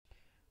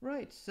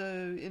Right, so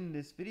in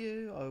this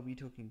video I'll be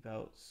talking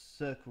about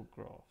circle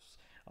graphs.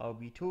 I'll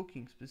be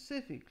talking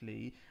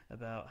specifically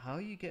about how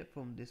you get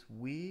from this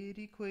weird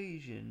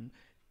equation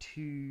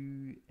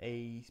to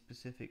a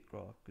specific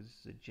graph, because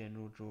it's a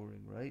general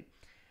drawing, right?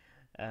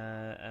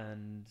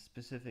 And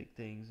specific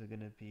things are going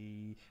to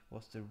be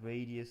what's the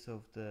radius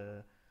of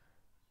the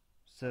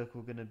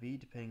circle going to be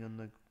depending on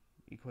the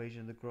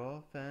equation of the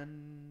graph,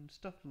 and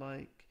stuff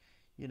like,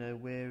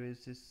 where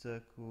is this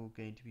circle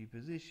going to be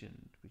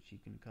positioned, which you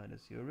can kind of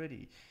see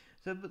already.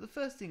 So, but the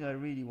first thing I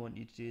really want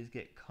you to do is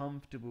get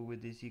comfortable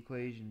with this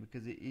equation,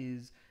 because it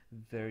is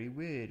very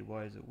weird.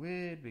 Why is it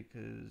weird?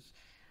 Because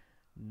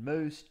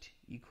most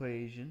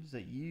equations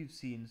that you've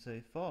seen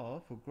so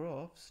far for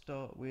graphs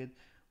start with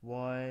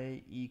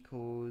y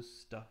equals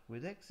stuff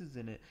with x's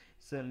in it. It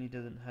certainly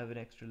doesn't have an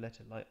extra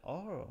letter like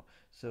r.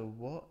 So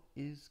what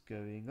is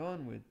going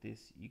on with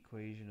this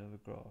equation of a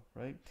graph,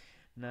 right?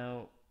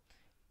 Now,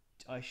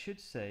 I should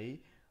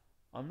say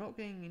I'm not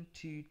going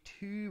into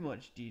too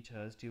much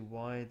detail as to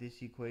why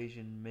this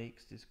equation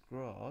makes this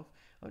graph.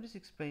 I'm just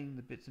explaining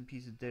the bits and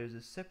pieces. There is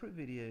a separate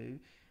video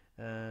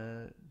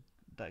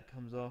that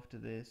comes after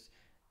this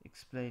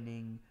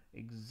explaining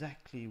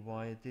exactly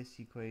why this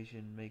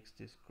equation makes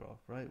this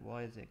graph, right?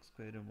 Y is x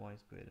squared and y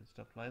squared and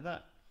stuff like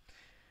that.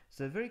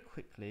 So very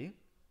quickly,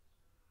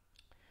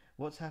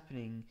 what's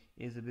happening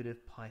is a bit of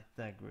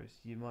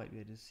Pythagoras. You might be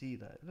able to see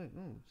that. Look,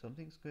 oh,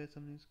 something squared,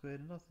 and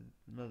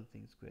another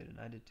thing squared, and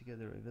added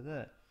together over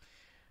there.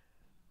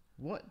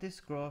 What this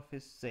graph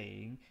is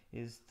saying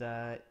is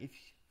that if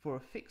for a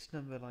fixed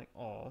number like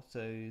r,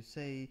 so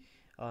say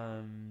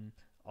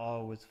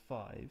r was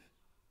 5,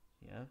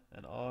 yeah,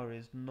 and r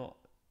is not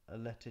a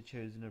letter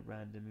chosen at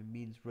random, it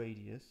means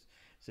radius.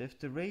 So if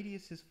the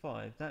radius is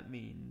 5, that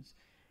means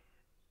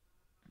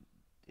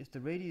if the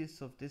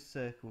radius of this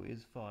circle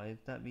is 5,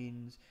 that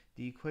means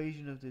the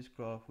equation of this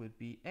graph would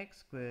be x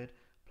squared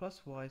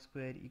plus y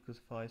squared equals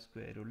 5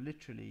 squared, or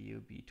literally it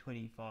would be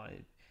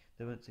 25.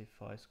 They won't say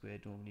 5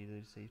 squared normally,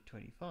 they say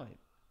 25.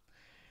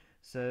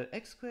 So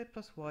x squared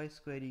plus y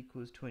squared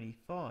equals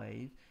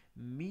 25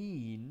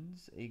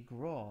 means a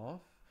graph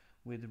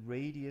with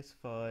radius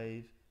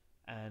 5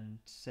 and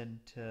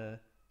center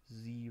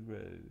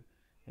 0.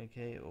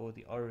 Okay, or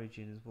the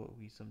origin is what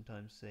we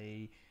sometimes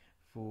say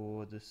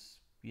for this,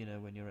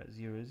 when you're at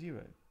 0,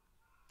 0.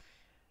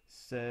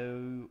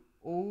 So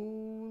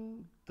all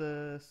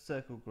the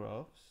circle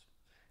graphs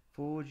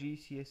for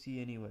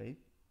GCSE anyway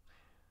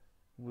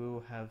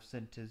will have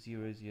center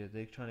 0, 0.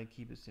 They're trying to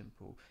keep it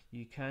simple.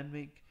 You can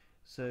make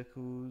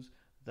circles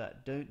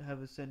that don't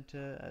have a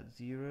center at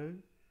 0,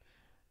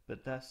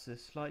 but that's a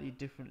slightly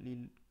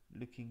differently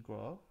looking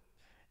graph,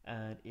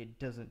 and it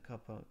doesn't come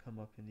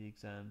up in the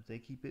exams. They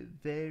keep it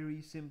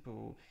very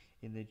simple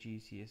in the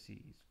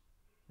GCSEs.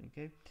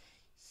 Okay,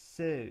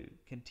 so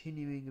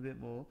continuing a bit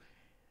more.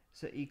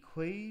 So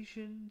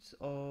equations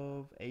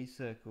of a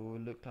circle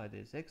look like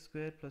this: x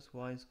squared plus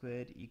y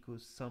squared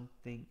equals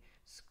something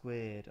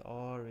squared.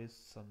 R is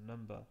some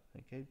number,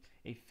 okay,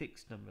 a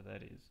fixed number,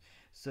 that is.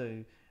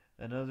 So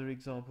another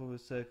example of a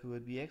circle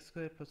would be x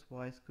squared plus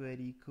y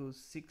squared equals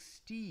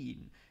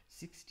 16.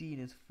 16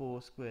 is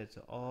 4 squared,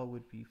 so r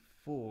would be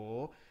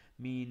 4,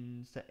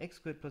 means that x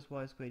squared plus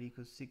y squared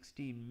equals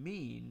 16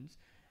 means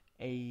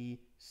a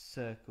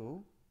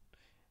circle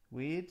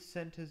with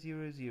center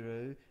 0,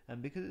 0,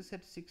 and because it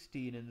said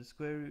 16 and the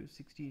square root of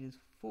 16 is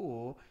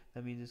 4,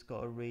 that means it's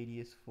got a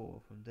radius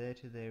 4. From there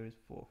to there is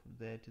 4, from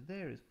there to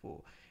there is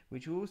 4,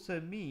 which also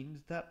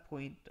means that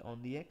point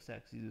on the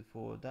x-axis is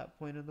 4, that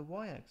point on the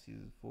y-axis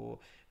is 4,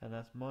 and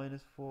that's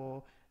minus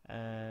 4,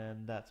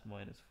 and that's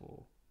minus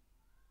 4.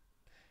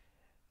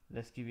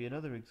 Let's give you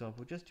another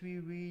example, just to be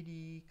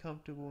really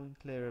comfortable and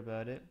clear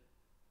about it.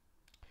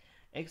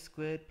 X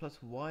squared plus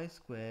y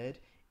squared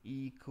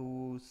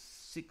equals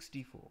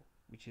 64,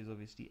 which is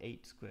obviously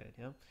 8 squared,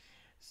 yeah?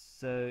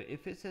 So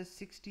if it says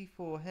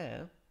 64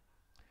 here,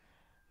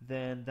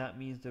 then that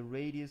means the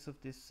radius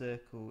of this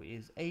circle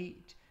is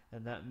 8,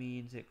 and that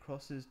means it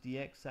crosses the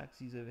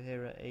x-axis over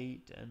here at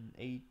 8, and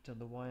 8 on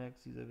the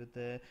y-axis over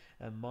there,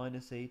 and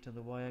minus 8 on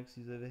the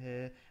y-axis over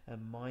here,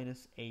 and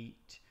minus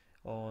 8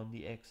 on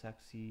the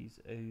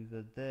x-axis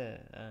over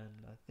there. And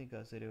I think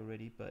I said it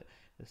already, but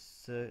the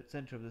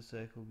center of the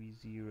circle will be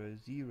 0,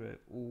 0,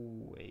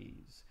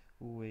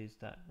 always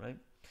that, right?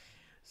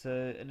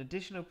 So an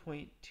additional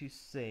point to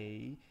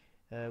say,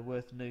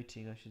 worth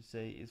noting I should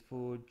say, is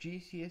for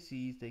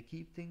GCSEs they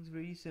keep things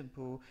really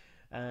simple,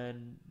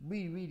 and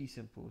really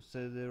simple.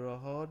 So there are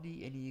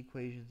hardly any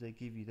equations they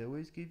give you. They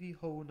always give you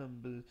whole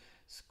numbers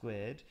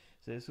squared,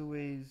 so it's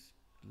always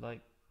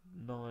like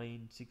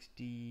 9,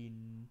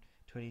 16,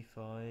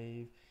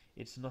 25.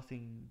 It's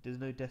nothing, there's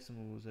no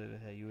decimals over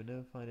here, you will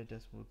never find a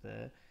decimal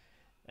there.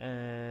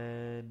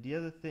 And the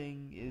other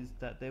thing is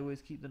that they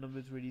always keep the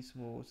numbers really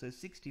small, so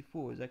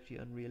 64 is actually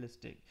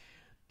unrealistic.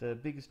 The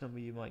biggest number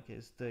you might get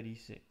is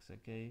 36,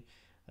 okay?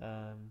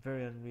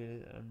 Very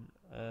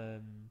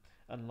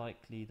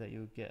unlikely that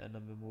you'll get a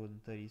number more than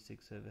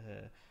 36 over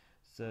here.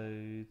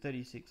 So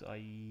 36,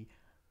 i.e.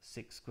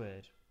 6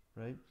 squared,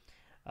 right?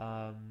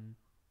 And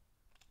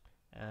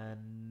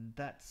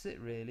that's it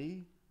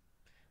really.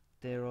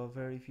 There are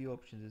very few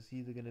options. It's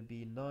either going to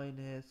be 9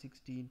 here,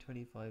 16,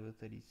 25 or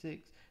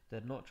 36.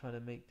 They're not trying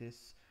to make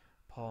this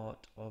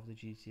part of the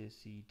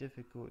GCSE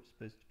difficult. It's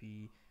supposed to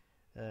be,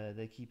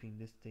 they're keeping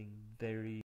this thing very